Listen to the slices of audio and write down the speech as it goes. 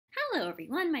Hello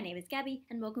everyone, my name is Gabby,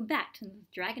 and welcome back to the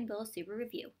Dragon Ball Super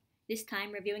Review. This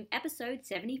time reviewing episode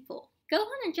 74.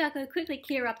 Gohan and Jaco quickly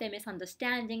clear up their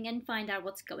misunderstanding and find out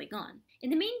what's going on. In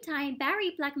the meantime,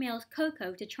 Barry blackmails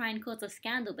Coco to try and cause a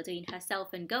scandal between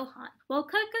herself and Gohan. While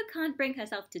Coco can't bring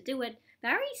herself to do it,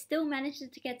 Barry still manages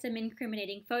to get some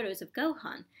incriminating photos of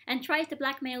Gohan, and tries to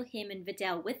blackmail him and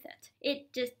Videl with it.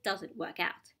 It just doesn't work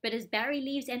out. But as Barry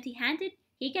leaves empty-handed,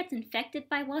 he gets infected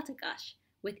by water gush.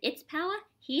 With its power,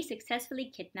 he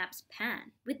successfully kidnaps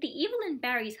Pan. With the evil in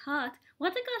Barry's heart,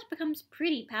 Water Gush becomes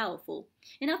pretty powerful,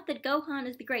 enough that Gohan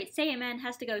as the Great Saiyaman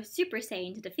has to go Super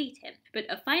Saiyan to defeat him. But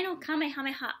a final Great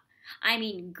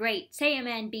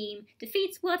Saiyaman beam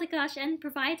defeats Water Gush and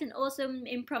provides an awesome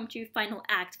impromptu final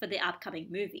act for the upcoming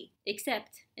movie.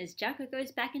 Except, as Jaco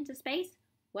goes back into space,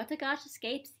 Water Gush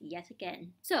escapes yet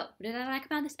again. So, what did I like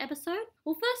about this episode?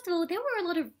 Well, first of all, there were a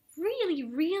lot of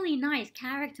really nice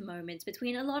character moments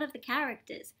between a lot of the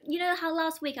characters. You know how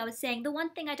last week I was saying the one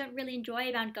thing I don't really enjoy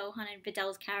about Gohan and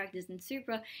Videl's characters in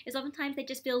Super is oftentimes they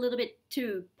just feel a little bit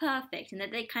too perfect, and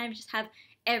that they kind of just have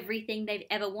everything they've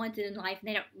ever wanted in life and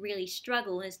they don't really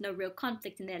struggle and there's no real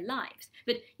conflict in their lives.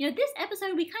 But, you know, this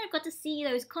episode we kind of got to see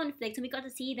those conflicts and we got to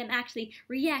see them actually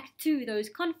react to those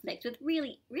conflicts with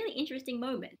really interesting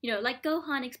moments. You know, like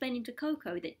Gohan explaining to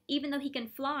Coco that even though he can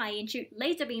fly and shoot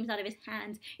laser beams out of his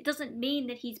hands, it doesn't mean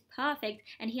that he's perfect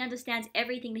and he understands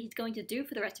everything that he's going to do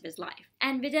for the rest of his life.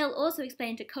 And Videl also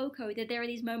explained to Coco that there are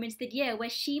these moments that, yeah, where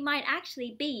she might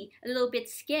actually be a little bit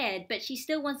scared, but she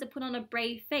still wants to put on a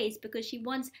brave face because she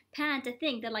wants Pan to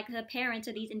think that, like, her parents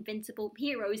are these invincible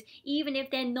heroes, even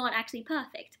if they're not actually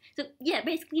perfect. So, yeah,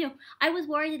 basically, you know, I was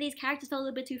worried that these characters felt a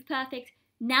little bit too perfect.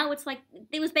 Now it's like,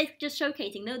 it was basically just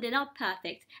showcasing, no, they're not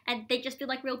perfect, and they just feel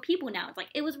like real people now. It's like,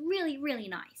 it was really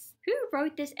nice. Who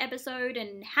wrote this episode,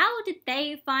 and how did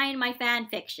they find my fan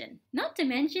fiction? Not to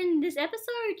mention, this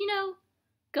episode, you know,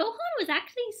 Gohan was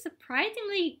actually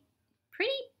surprisingly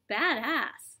pretty badass.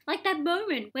 Like that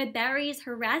moment where Barry is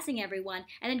harassing everyone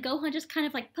and then Gohan just kind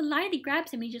of like politely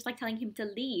grabs him and he's just like telling him to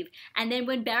leave. And then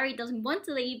when Barry doesn't want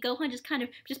to leave, Gohan just kind of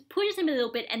just pushes him a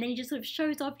little bit and then he just sort of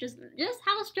shows off just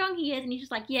how strong he is, and he's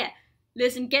just like, yeah,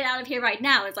 listen, get out of here right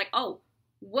now. And it's like, oh,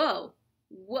 whoa,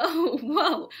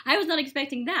 I was not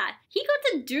expecting that. He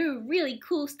got to do really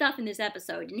cool stuff in this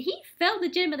episode, and he felt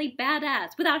legitimately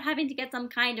badass without having to get some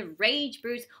kind of rage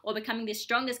boost or becoming the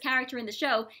strongest character in the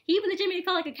show. He legitimately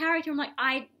felt like a character. I'm like,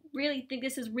 I really think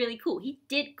this is really cool. He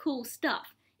did cool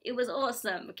stuff. It was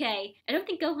awesome, okay? I don't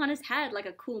think Gohan has had, like,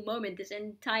 a cool moment this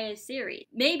entire series.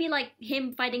 Maybe, like,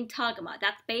 him fighting Tagoma.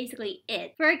 That's basically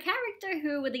it. For a character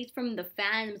who, at least from the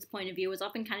fans' point of view, has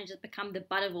often kind of just become the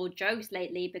butt of all jokes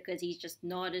lately because he's just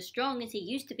not as strong as he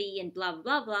used to be and blah,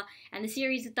 and the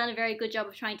series has done a very good job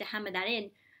of trying to hammer that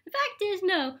in. The fact is,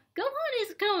 no,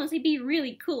 Gohan can honestly be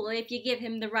really cool if you give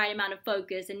him the right amount of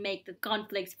focus and make the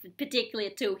conflicts particular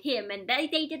to him, and they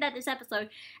did that this episode,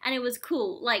 and it was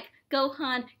cool. Like,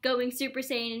 Gohan going Super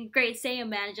Saiyan and Great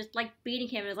Saiyaman and just, like, beating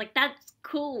him, and it was like, that's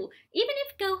cool. Even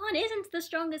if Gohan isn't the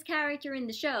strongest character in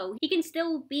the show, he can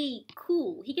still be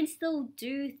cool. He can still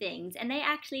do things, and they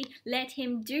actually let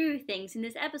him do things in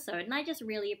this episode, and I just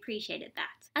really appreciated that.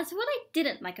 As for what I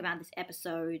didn't like about this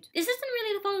episode, this isn't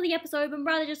really the fault of the episode, but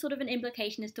rather just sort of an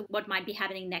implication as to what might be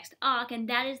happening next arc, and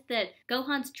that is that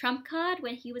Gohan's trump card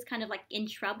when he was kind of like in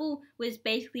trouble was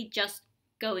basically just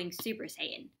going Super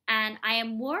Saiyan. And I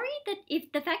am worried that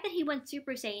if the fact that he went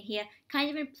Super Saiyan here kind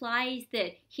of implies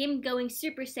that him going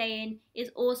Super Saiyan is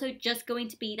also just going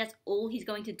to be, that's all he's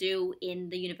going to do in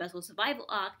the Universal Survival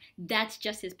arc. That's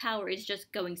just his power, is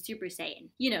just going Super Saiyan.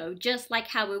 You know, just like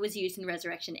how it was used in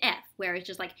Resurrection F, where it's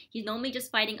just like, he's normally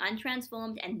just fighting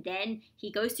untransformed and then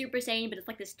he goes Super Saiyan, but it's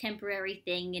like this temporary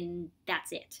thing and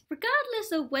that's it.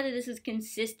 Regardless of whether this is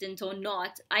consistent or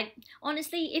not,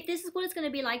 honestly, if this is what it's going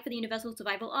to be like for the Universal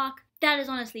Survival arc, that is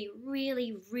honestly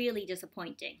really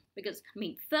disappointing. Because, I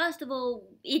mean, first of all,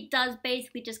 it does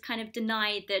basically just kind of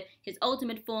deny that his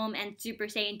ultimate form and Super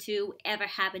Saiyan 2 ever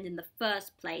happened in the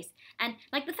first place. And,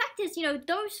 like, the fact is, you know,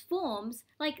 those forms,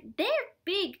 like, they're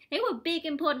big. They were big,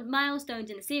 important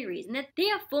milestones in the series. And that they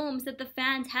are forms that the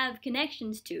fans have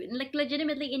connections to. And, like,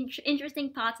 legitimately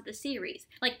interesting parts of the series.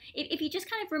 Like, if you just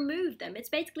kind of remove them, it's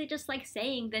basically just like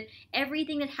saying that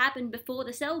everything that happened before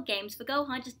the Cell games for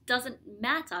Gohan just doesn't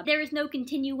matter. There is no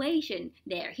continuation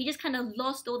there. He just kind of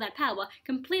lost all that power,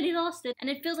 completely lost it, and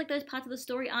it feels like those parts of the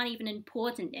story aren't even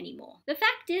important anymore. The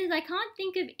fact is, I can't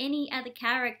think of any other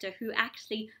character who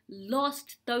actually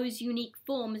lost those unique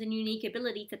forms and unique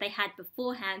abilities that they had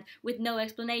beforehand with no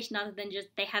explanation other than just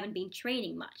they haven't been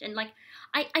training much. And like,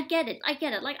 I get it.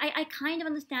 Like, I kind of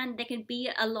understand there can be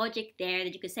a logic there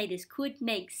that you could say this could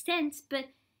make sense, but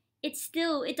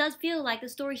it does feel like the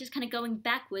story's just kind of going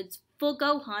backwards for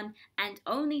Gohan, and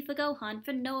only for Gohan,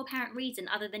 for no apparent reason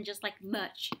other than just like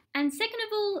merch. And second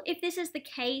of all, if this is the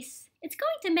case, it's going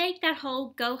to make that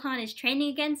whole Gohan is training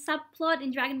again subplot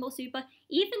in Dragon Ball Super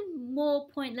even more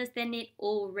pointless than it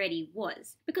already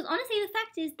was. Because honestly, the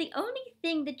fact is, the only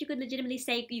thing that you could legitimately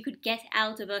say you could get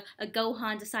out of a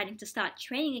Gohan deciding to start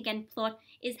training again plot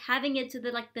is having it to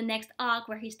the next arc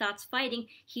where he starts fighting,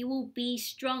 he will be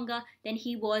stronger than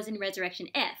he was in Resurrection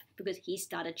F. Because he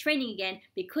started training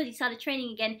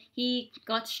again, he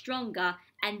got stronger,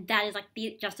 and that is like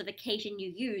the justification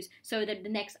you use so that the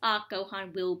next arc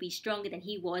Gohan will be stronger than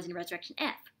he was in Resurrection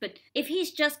F. But if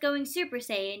he's just going Super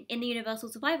Saiyan in the Universal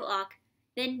Survival arc,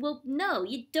 then, well, no,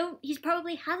 you don't, he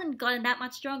probably hasn't gotten that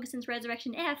much stronger since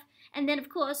Resurrection F, and then of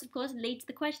course, it leads to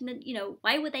the question that,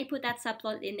 why would they put that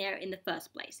subplot in there in the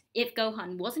first place? If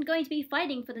Gohan wasn't going to be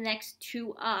fighting for the next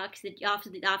 2 arcs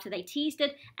after they teased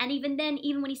it, and even then,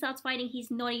 even when he starts fighting,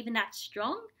 he's not even that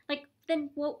strong,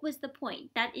 then what was the point?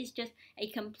 That is just a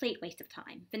complete waste of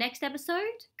time. The next episode,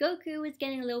 Goku is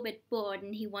getting a little bit bored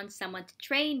and he wants someone to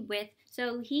train with,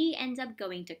 so he ends up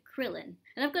going to Krillin.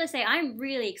 And I've got to say, I'm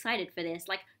really excited for this.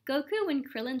 Goku and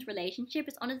Krillin's relationship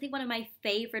is honestly one of my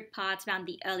favorite parts around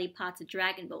the early parts of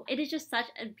Dragon Ball. It is just such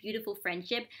a beautiful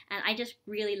friendship, and I just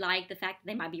really like the fact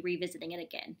that they might be revisiting it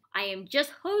again. I am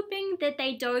just hoping that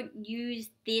they don't use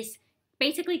this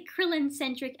basically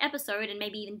Krillin-centric episode, and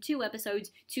maybe even 2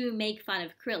 episodes, to make fun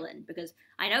of Krillin, because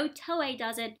I know Toei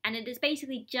does it, and it is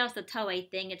basically just a Toei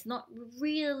thing. It's not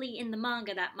really in the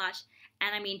manga that much,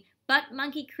 and I mean, Butt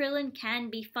Monkey Krillin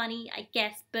can be funny, I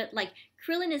guess, but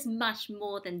Krillin is much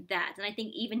more than that, and I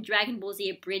think even Dragon Ball Z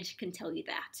Abridged can tell you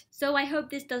that. So I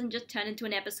hope this doesn't just turn into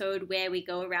an episode where we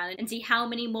go around and see how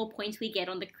many more points we get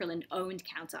on the Krillin-owned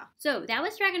counter. So that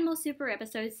was Dragon Ball Super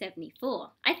episode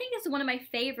 74. I think it's one of my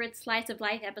favorite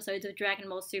slice-of-life episodes of Dragon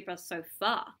Ball Super so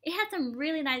far. It had some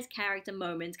really nice character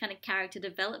moments, kind of character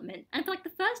development, and for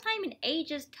the first time in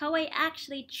ages, Toei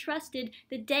actually trusted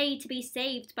the day to be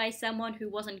saved by someone who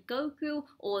wasn't Goku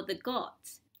or the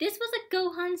gods. This was a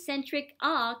Gohan-centric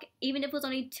arc, even if it was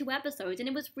only 2 episodes, and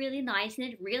it was really nice, and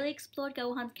it really explored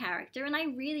Gohan's character, and I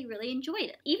really, really enjoyed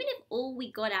it. Even if all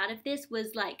we got out of this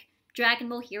was, Dragon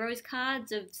Ball Heroes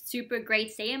cards of Super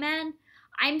Great Saiyaman,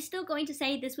 I'm still going to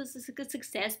say this was a good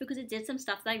success because it did some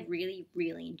stuff that I really,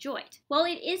 really enjoyed. While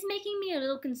it is making me a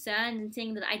little concerned in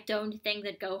seeing that I don't think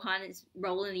that Gohan's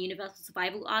role in the Universal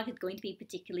Survival arc is going to be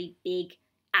particularly big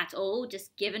at all,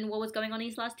 just given what was going on in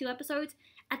these last 2 episodes,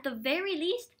 at the very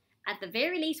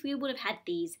least, we would have had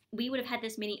these. We would have had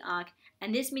this mini arc,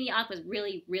 and this mini arc was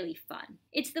really, really fun.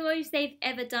 It's the most they've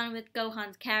ever done with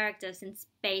Gohan's character since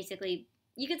basically,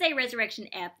 you could say Resurrection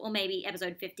F, or maybe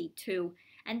episode 52.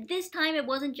 And this time it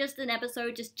wasn't just an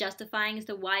episode just justifying as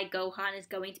to why Gohan is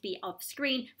going to be off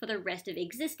screen for the rest of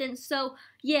existence, so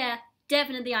yeah,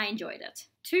 definitely I enjoyed it.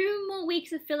 2 more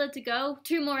weeks of filler to go,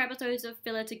 2 more episodes of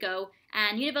filler to go,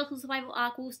 and Universal Survival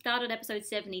Arc will start at episode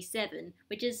 77,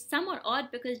 which is somewhat odd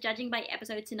because judging by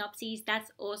episode synopses,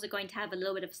 that's also going to have a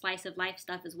little bit of slice of life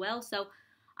stuff as well, so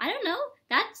I don't know,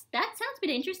 that sounds a bit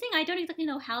interesting. I don't exactly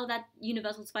know how that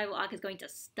Universal Survival Arc is going to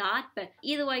start, but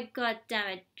either way, god damn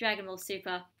it, Dragon Ball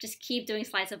Super, just keep doing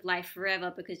slice of life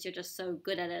forever because you're just so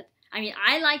good at it. I mean,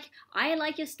 I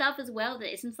like your stuff as well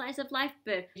that isn't slice of life,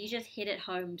 but you just hit it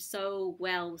home so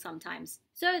well sometimes.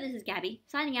 So this is Gabby,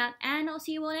 signing out, and I'll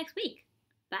see you all next week.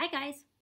 Bye guys!